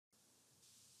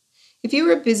If you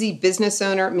are a busy business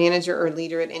owner, manager, or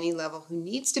leader at any level who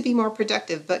needs to be more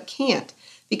productive but can't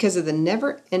because of the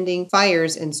never-ending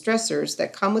fires and stressors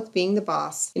that come with being the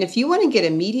boss, and if you want to get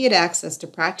immediate access to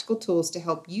practical tools to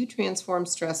help you transform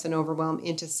stress and overwhelm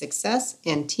into success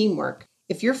and teamwork,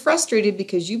 if you're frustrated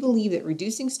because you believe that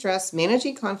reducing stress,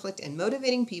 managing conflict, and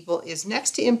motivating people is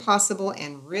next to impossible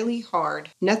and really hard,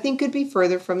 nothing could be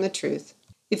further from the truth.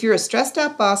 If you're a stressed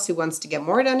out boss who wants to get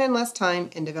more done in less time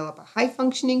and develop a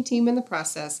high-functioning team in the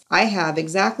process, I have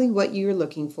exactly what you're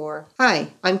looking for.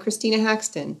 Hi, I'm Christina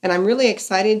Haxton, and I'm really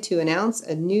excited to announce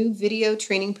a new video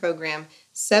training program,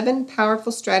 7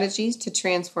 Powerful Strategies to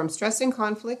Transform Stress and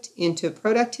Conflict into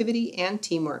Productivity and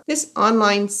Teamwork. This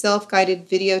online self-guided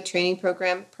video training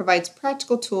program provides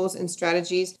practical tools and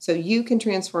strategies so you can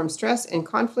transform stress and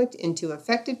conflict into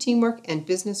effective teamwork and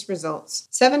business results.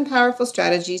 7 Powerful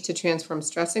Strategies to Transform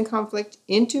Stress and Conflict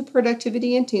into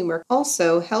Productivity and Teamwork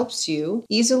also helps you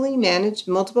easily manage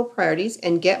multiple priorities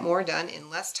and get more done in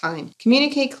less time.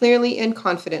 Communicate clearly and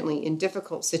confidently in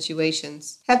difficult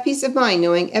situations. Have peace of mind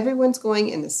knowing everyone's going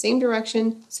in the same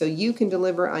direction so you can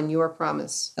deliver on your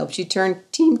promise. Helps you turn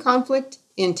team conflict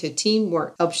into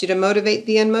teamwork. Helps you to motivate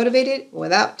the unmotivated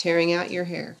without tearing out your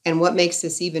hair. And what makes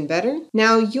this even better?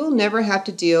 Now you'll never have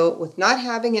to deal with not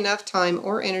having enough time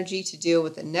or energy to deal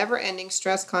with the never-ending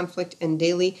stress, conflict, and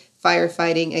daily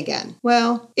firefighting again.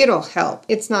 Well, it'll help.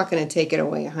 It's not going to take it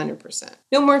away 100%.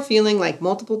 No more feeling like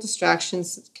multiple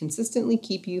distractions consistently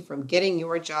keep you from getting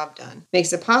your job done.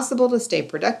 Makes it possible to stay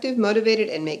productive, motivated,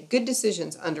 and make good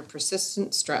decisions under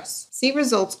persistent stress. See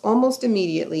results almost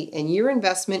immediately, and your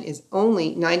investment is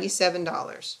only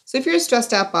 $97. So if you're a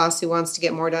stressed out boss who wants to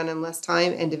get more done in less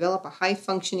time and develop a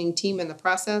high-functioning team in the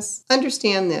process,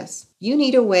 understand this. You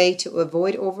need a way to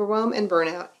avoid overwhelm and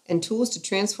burnout and tools to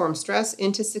transform stress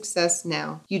into success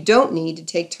now. You don't need to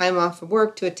take time off of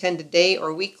work to attend a day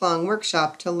or week-long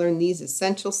workshop to learn these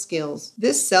essential skills.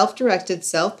 This self-directed,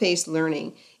 self-paced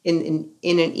learning in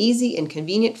an easy and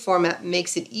convenient format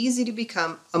makes it easy to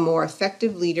become a more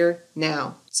effective leader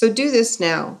now. So do this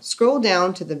now. Scroll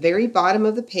down to the very bottom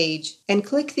of the page and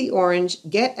click the orange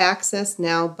Get Access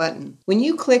Now button. When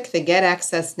you click the Get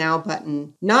Access Now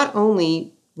button, not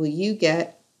only will you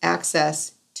get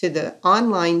access to the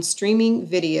online streaming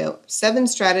video, 7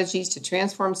 Strategies to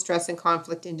Transform Stress and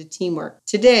Conflict into Teamwork.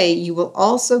 Today, you will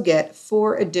also get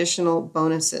 4 additional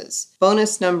bonuses.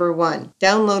 Bonus number 1,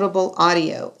 downloadable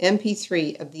audio,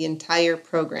 MP3 of the entire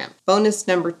program. Bonus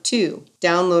number 2,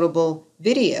 downloadable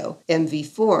video,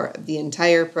 MV4 of the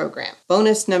entire program.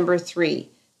 Bonus number 3,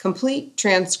 complete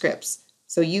transcripts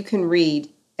so you can read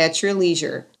at your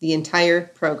leisure the entire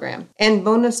program. And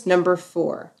bonus number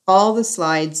 4, all the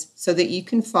slides so that you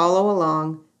can follow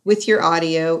along with your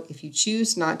audio if you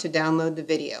choose not to download the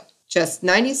video. Just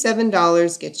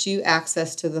 $97 gets you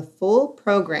access to the full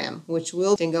program, which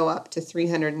will then go up to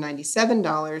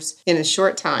 $397 in a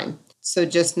short time. So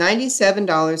just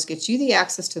 $97 gets you the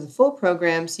access to the full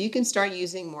program so you can start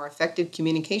using more effective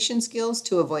communication skills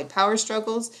to avoid power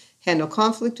struggles, handle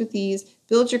conflict with ease,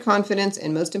 build your confidence,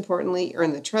 and most importantly,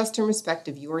 earn the trust and respect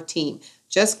of your team.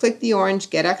 Just click the orange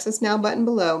Get Access Now button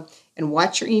below and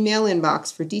watch your email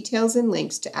inbox for details and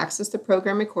links to access the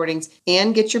program recordings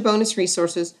and get your bonus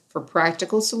resources for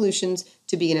practical solutions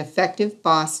to be an effective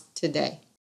boss today.